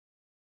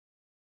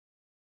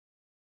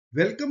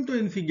Welcome to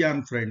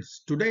infyGyan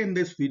friends. Today in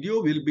this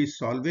video we'll be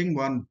solving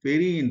one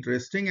very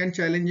interesting and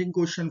challenging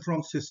question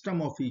from system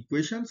of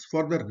equations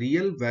for the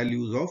real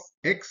values of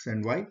x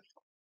and y.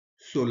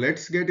 So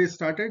let's get it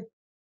started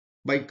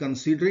by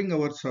considering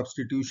our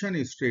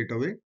substitution straight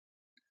away.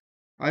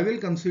 I will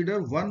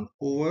consider 1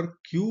 over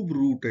cube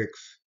root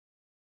x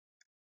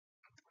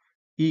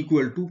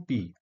equal to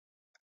p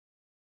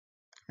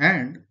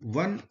and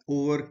 1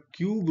 over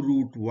cube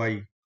root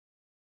y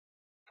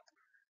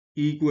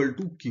equal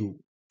to q.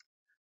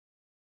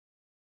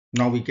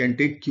 Now we can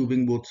take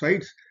cubing both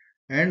sides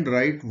and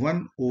write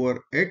 1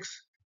 over x.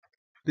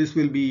 This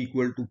will be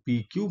equal to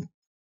p cube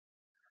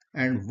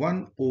and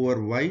 1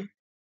 over y.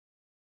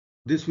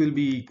 This will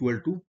be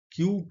equal to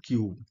q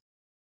cube.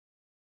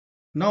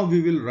 Now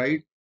we will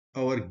write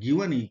our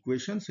given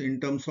equations in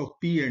terms of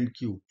p and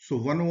q. So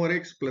 1 over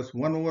x plus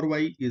 1 over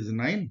y is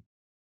 9.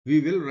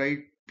 We will write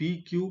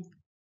p cube,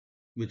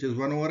 which is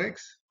 1 over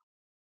x,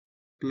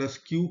 plus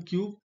q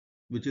cube,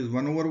 which is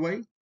 1 over y,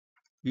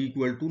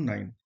 equal to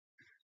 9.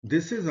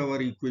 This is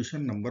our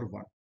equation number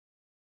 1.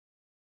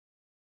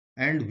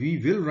 And we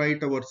will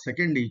write our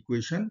second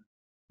equation,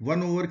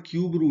 1 over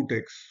cube root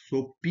x.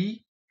 So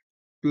p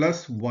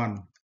plus 1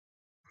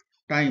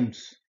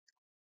 times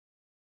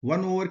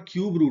 1 over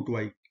cube root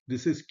y,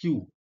 this is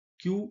q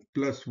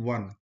plus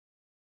 1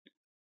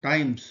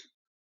 times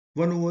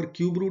 1 over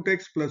cube root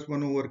x plus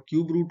 1 over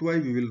cube root y,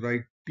 we will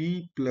write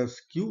p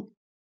plus q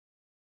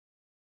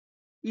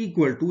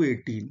equal to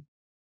 18.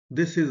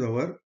 This is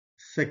our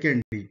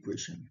second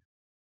equation.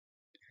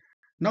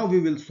 Now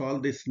we will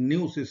solve this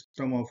new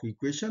system of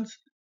equations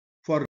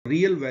for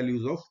real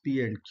values of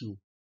p and q.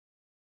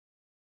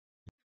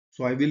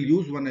 So I will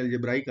use one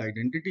algebraic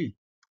identity,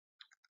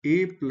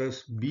 a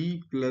plus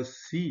b plus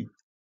c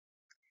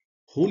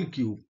whole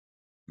cube.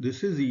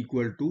 This is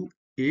equal to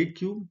a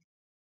cube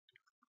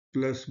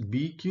plus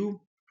b cube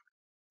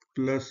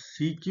plus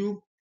c cube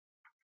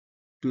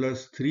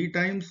plus 3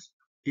 times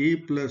a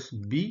plus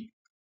b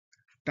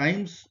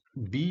times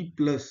b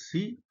plus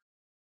c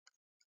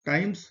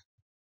times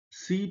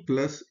c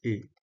plus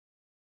a.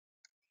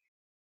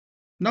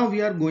 Now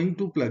we are going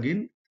to plug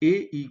in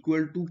a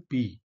equal to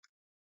p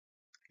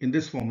in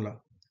this formula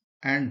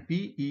and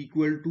p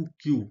equal to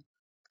q,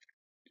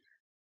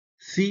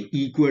 c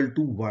equal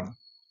to 1.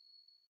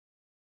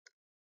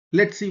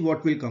 Let's see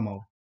what will come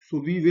out. So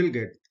we will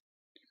get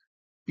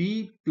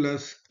p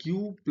plus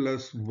q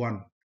plus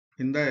 1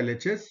 in the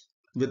LHS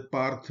with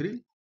power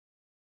 3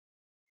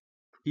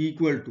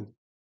 equal to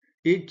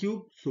a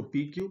cube, so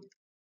p cube,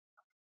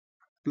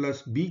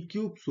 plus b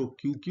cube, so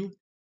q cube,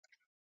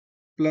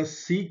 plus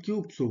c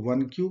cube, so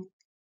 1 cube,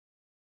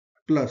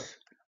 plus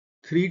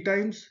 3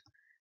 times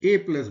a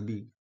plus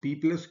b, p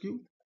plus q,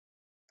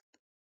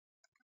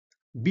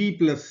 b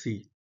plus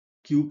c,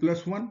 q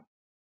plus 1,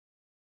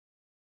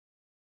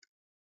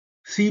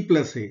 c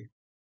plus a,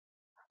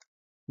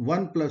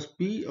 1 plus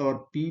p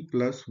or p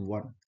plus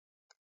 1.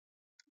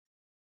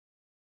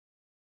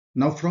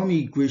 Now from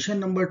equation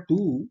number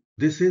 2,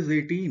 this is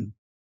 18.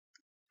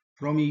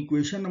 From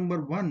equation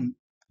number 1,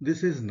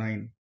 this is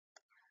 9.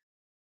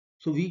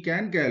 So we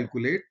can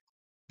calculate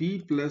p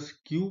plus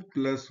q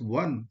plus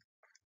 1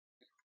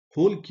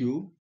 whole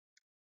cube.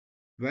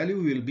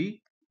 Value will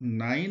be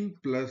 9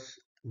 plus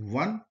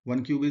 1,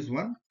 1 cube is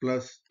 1,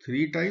 plus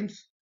 3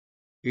 times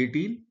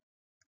 18.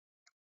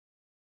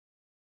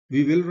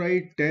 We will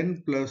write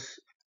 10 plus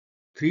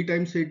 3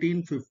 times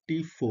 18,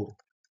 54.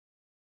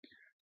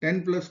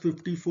 10 plus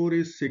 54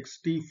 is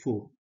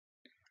 64,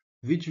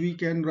 which we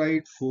can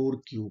write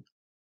 4 cube.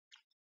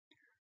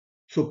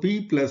 So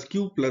p plus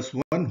q plus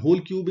 1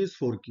 whole cube is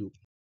 4 cube.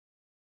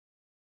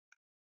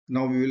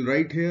 Now we will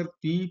write here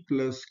p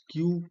plus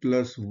q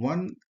plus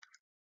 1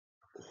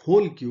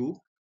 whole cube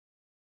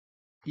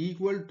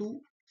equal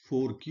to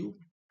 4 cube.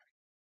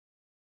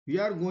 We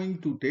are going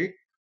to take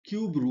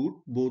cube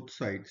root both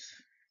sides.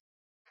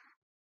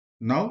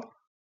 Now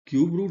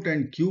cube root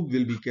and cube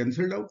will be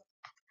cancelled out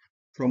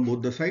from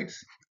both the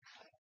sides.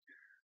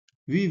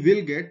 We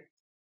will get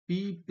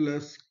p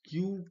plus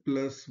q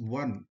plus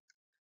 1.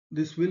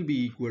 This will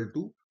be equal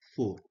to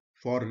 4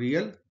 for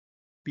real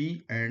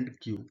p and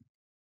q.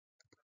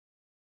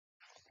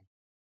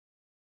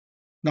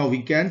 Now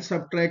we can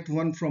subtract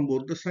 1 from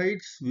both the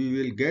sides. We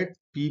will get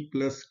p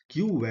plus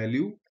q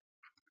value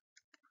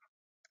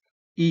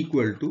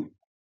equal to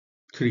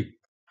 3.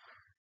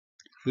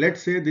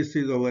 Let's say this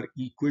is our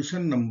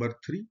equation number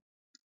 3.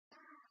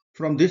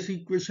 From this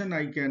equation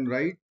I can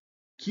write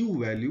q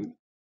value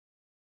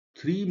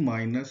 3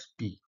 minus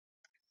p.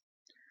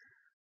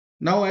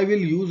 Now I will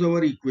use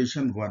our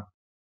equation 1.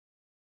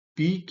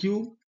 P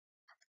cube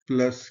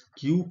plus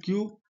q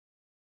cube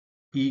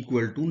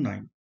equal to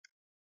 9.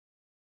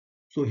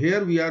 So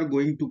here we are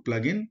going to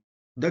plug in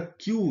the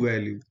q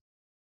value.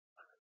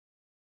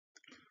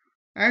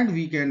 And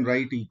we can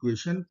write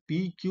equation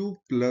p cube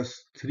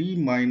plus 3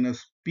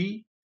 minus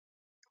p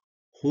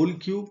whole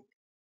cube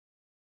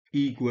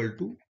equal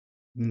to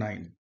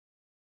 9.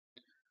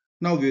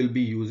 Now we will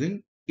be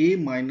using a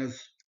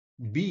minus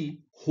b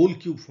whole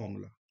cube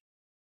formula.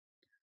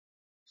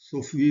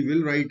 So we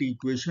will write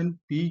equation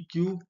p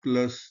cube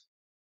plus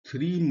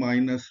 3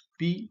 minus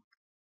p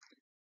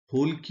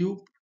whole cube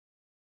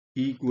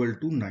equal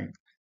to 9.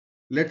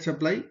 Let's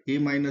apply a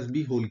minus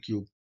b whole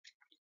cube.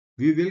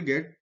 We will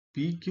get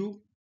p cube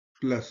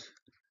plus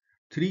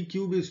 3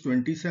 cube is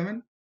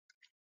 27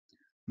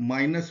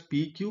 minus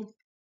p cube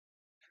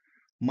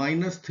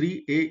minus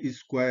 3a is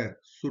square.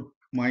 So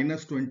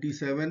minus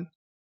 27p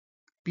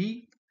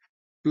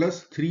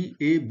plus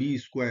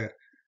 3ab square.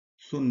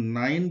 So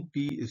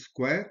 9p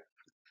square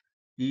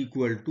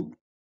equal to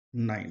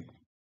 9.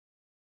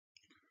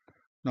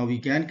 Now we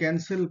can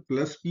cancel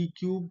plus p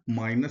cube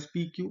minus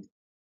p cube.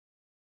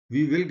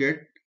 We will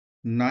get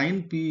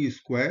 9p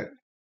square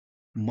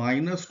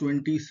minus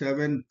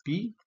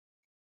 27p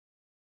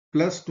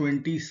plus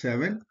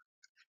 27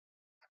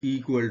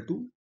 equal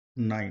to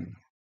 9.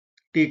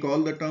 Take all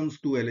the terms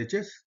to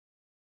LHS.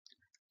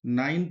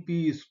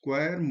 9p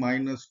square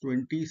minus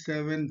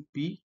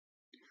 27p,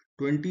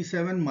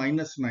 27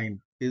 minus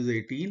 9 is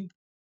 18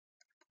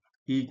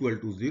 equal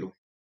to 0.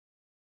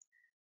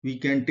 We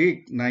can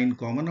take 9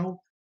 common out.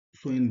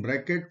 So in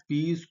bracket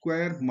p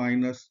square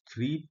minus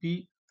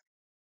 3p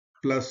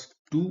plus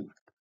 2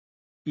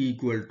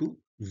 equal to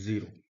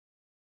 0.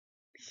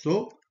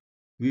 So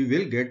we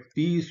will get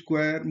p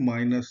square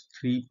minus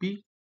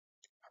 3p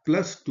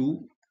plus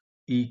 2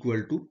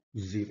 equal to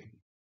 0.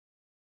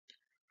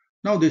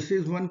 Now this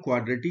is one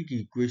quadratic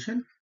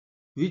equation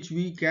which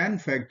we can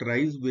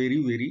factorize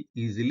very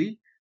easily,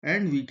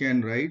 and we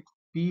can write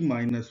p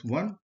minus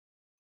 1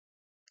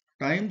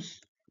 times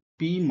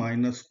p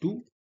minus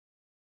 2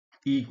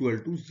 equal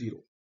to 0.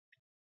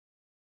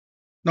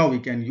 Now we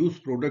can use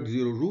product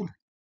 0 rule.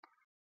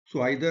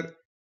 So either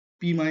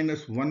p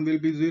minus 1 will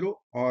be 0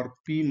 or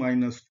p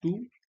minus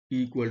 2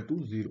 equal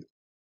to 0.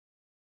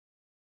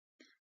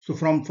 So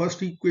from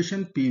first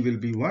equation p will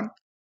be 1.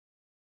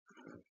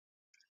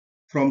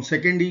 From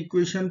second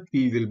equation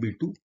p will be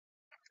 2.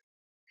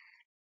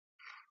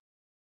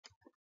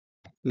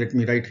 Let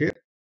me write here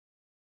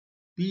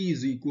p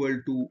is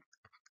equal to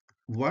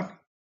 1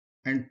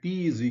 and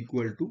p is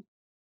equal to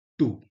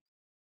 2.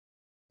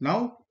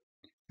 Now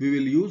we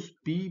will use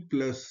p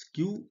plus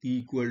q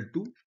equal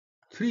to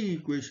 3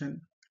 equation,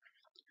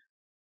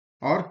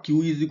 or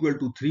q is equal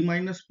to 3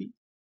 minus p.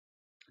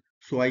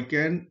 So I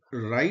can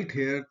write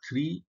here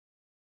 3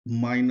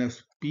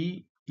 minus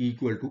p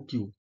equal to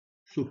q.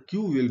 So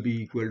q will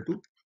be equal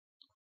to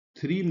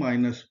 3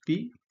 minus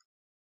p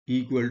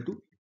equal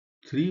to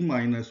 3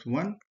 minus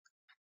 1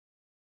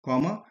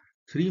 comma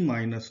 3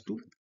 minus 2.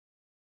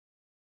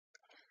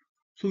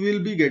 So we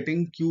will be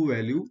getting q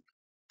value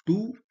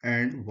 2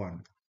 and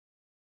 1.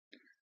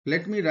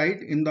 Let me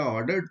write in the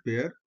ordered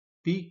pair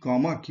p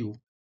comma q.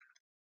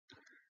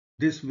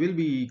 This will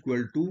be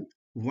equal to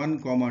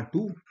 1 comma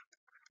 2,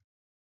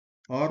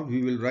 or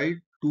we will write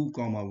 2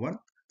 comma 1.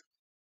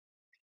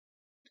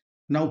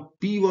 Now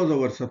p was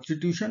our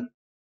substitution.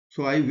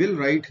 So I will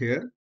write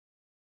here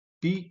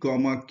p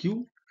comma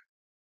q.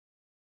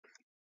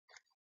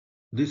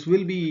 This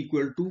will be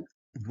equal to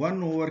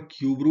 1 over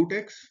cube root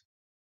x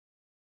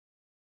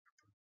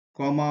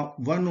comma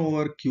 1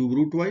 over cube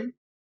root y.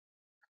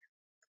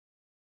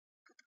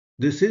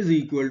 This is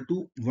equal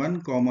to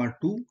 1 comma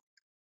 2,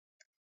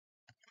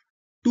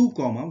 2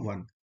 comma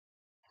 1.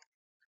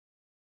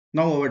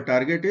 Now our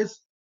target is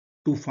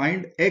to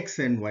find x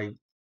and y.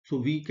 So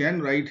we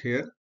can write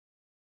here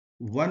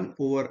 1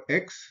 over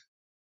x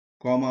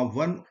comma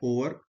 1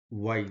 over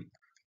y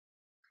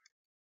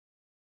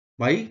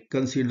by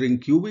considering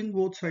cubing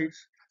both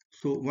sides.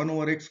 So 1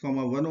 over x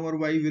comma 1 over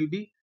y will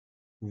be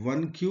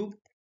 1 cube,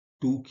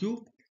 2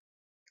 cube,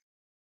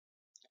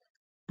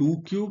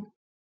 2 cube,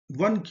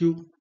 1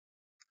 cube.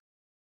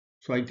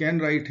 So I can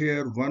write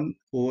here 1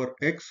 over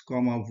x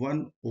comma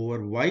 1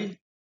 over y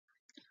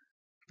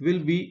will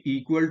be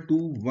equal to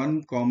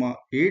 1 comma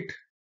 8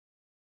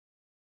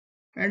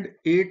 and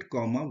 8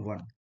 comma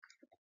 1.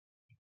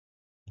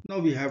 Now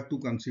we have to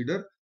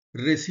consider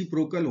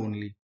reciprocal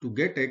only to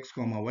get x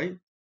comma y.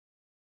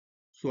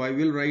 So I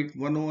will write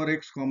 1 over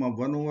x comma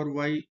 1 over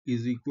y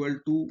is equal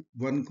to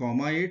 1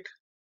 comma 8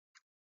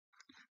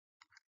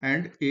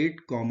 and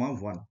 8 comma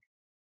 1.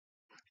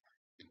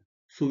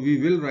 So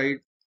we will write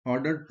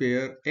ordered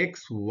pair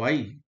x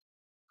y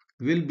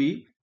will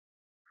be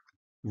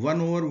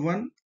 1 over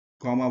 1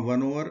 comma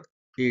 1 over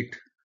 8,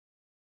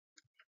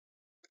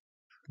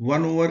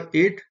 1 over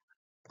 8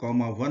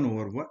 comma 1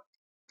 over 1.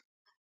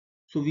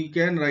 So we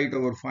can write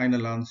our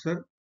final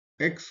answer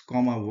x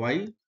comma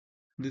y.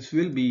 This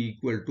will be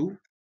equal to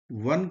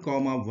 1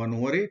 comma 1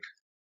 over 8,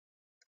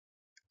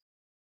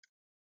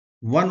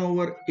 1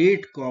 over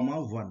 8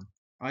 comma 1.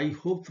 I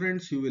hope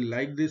friends you will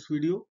like this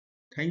video.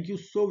 Thank you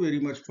so very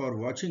much for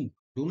watching.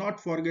 Do not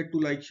forget to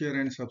like, share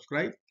and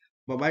subscribe.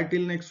 Bye bye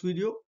till next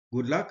video.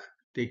 Good luck.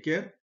 Take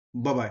care.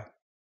 Bye bye.